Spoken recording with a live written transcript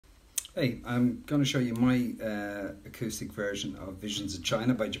Hey, I'm going to show you my acoustic version of Visions of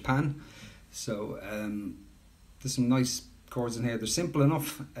China by Japan. So there's some nice chords in here. They're simple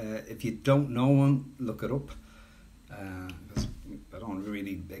enough. If you don't know one, look it up. Because I don't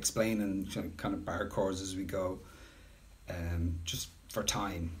really explain and kind of bar chords as we go, just for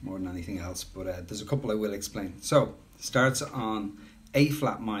time more than anything else. But there's a couple I will explain. So it starts on A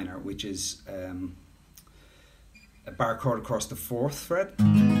flat minor, which is a bar chord across the 4th fret.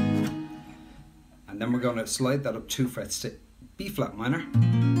 And then we're going to slide that up 2 frets to B flat minor,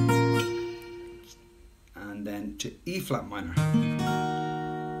 and then to E flat minor.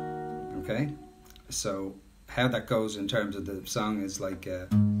 Okay, so how that goes in terms of the song is like B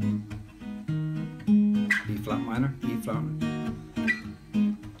flat minor, E flat minor.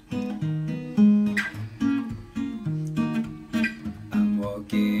 I'm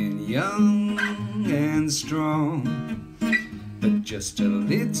walking young and strong, but just a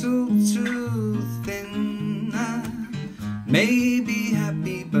little too thin. I may be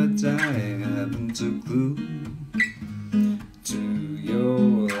happy, but I haven't a clue to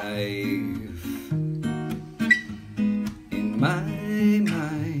your life in my mind.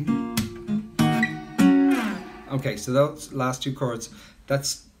 Okay, so those last 2 chords,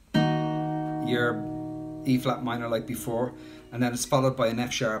 that's your E flat minor like before, and then it's followed by an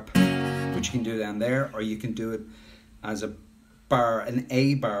F sharp, which you can do down there, or you can do it as a bar, an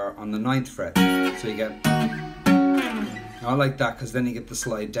A bar on the 9th fret. So you get, I like that because then you get the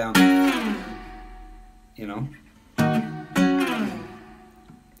slide down, you know.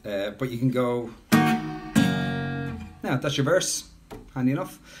 But you can go, now that's your verse, handy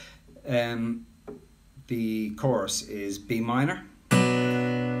enough. The chorus is B minor,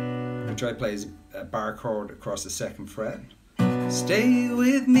 which I play as a bar chord across the 2nd fret. Stay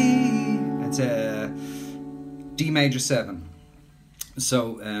with me, it's a D major 7.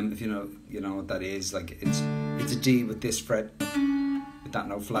 So if you know what that is, like it's a D with this fret with that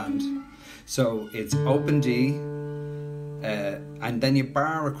note flattened. So it's open D, and then you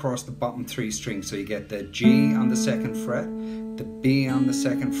bar across the bottom 3 strings. So you get the G on the 2nd fret, the B on the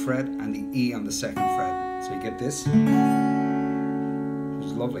 2nd fret, and the E on the 2nd fret. So you get this, which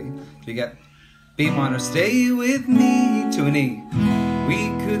is lovely. So you get B minor, stay with me, to an E.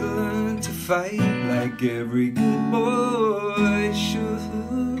 We could learn to fight like every good boy should.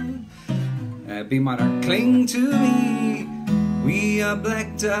 B minor, cling to me. We are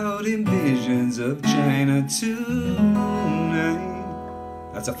blacked out in visions of China tonight.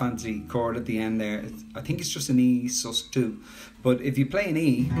 That's a fancy chord at the end there. I think it's just an E sus2. But if you play an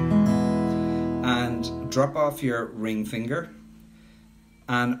E and drop off your ring finger,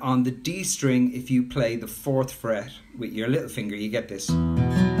 and on the D string, if you play the 4th fret with your little finger, you get this.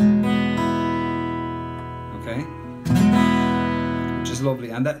 Okay? Which is lovely.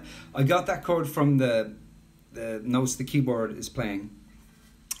 And that I got that chord from the notes the keyboard is playing.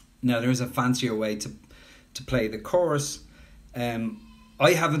 Now there's a fancier way to play the chorus. I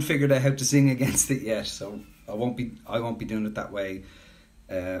haven't figured out how to sing against it yet, so I won't be doing it that way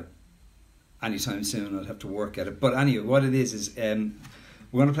anytime soon. I'll have to work at it. But anyway, what it is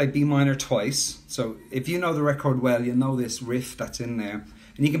we're going to play B minor twice. So if you know the record well, you'll know this riff that's in there.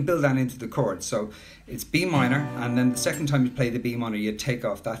 And you can build that into the chord. So it's B minor, and then the second time you play the B minor, you take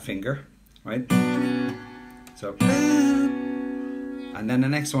off that finger, right? So, and then the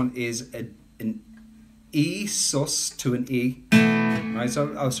next one is an E sus to an E, right?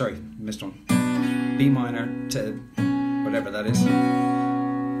 So, oh sorry, missed one. B minor to whatever that is.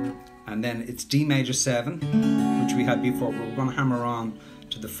 And then it's D major 7, which we had before, but we're going to hammer on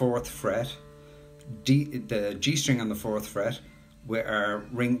to the 4th fret, the G string on the 4th fret, with our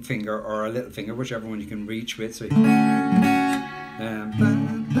ring finger or our little finger, whichever one you can reach with. So, so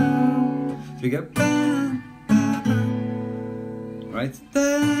we get, right,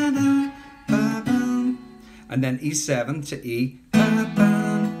 and then E7 to E,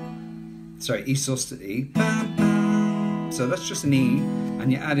 sorry, E sus to E. So that's just an E, and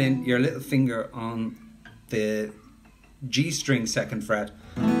you add in your little finger on the G string 2nd fret,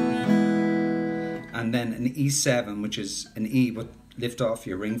 and then an E7, which is an E, but lift off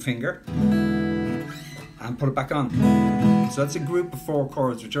your ring finger and put it back on. So that's a group of 4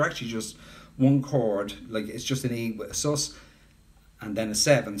 chords, which are actually just one chord. Like it's just an E with a sus and then a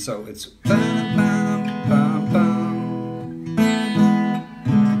 7. So it's bam, bam, bam,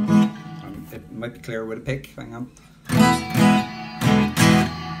 bam. It might be clearer with a pick. Hang on.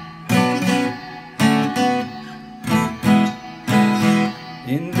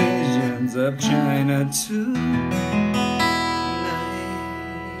 In visions of China tonight.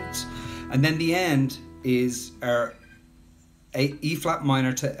 And then the end is our E flat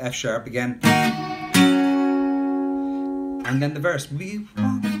minor to F sharp again. And then the verse. We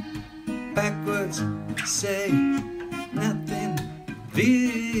walk backwards, say nothing.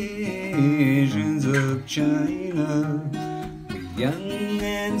 Visions of China. We're young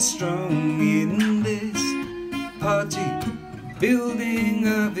and strong in this party, building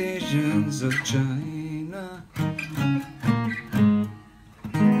our visions of China.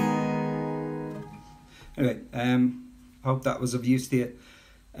 Anyway, hope that was of use to you.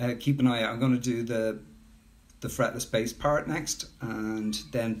 Keep an eye out. I'm going to do the fretless bass part next, and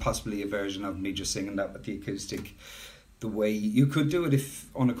then possibly a version of me just singing that with the acoustic, the way you could do it if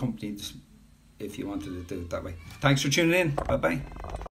unaccompanied, if you wanted to do it that way. Thanks for tuning in. Bye bye.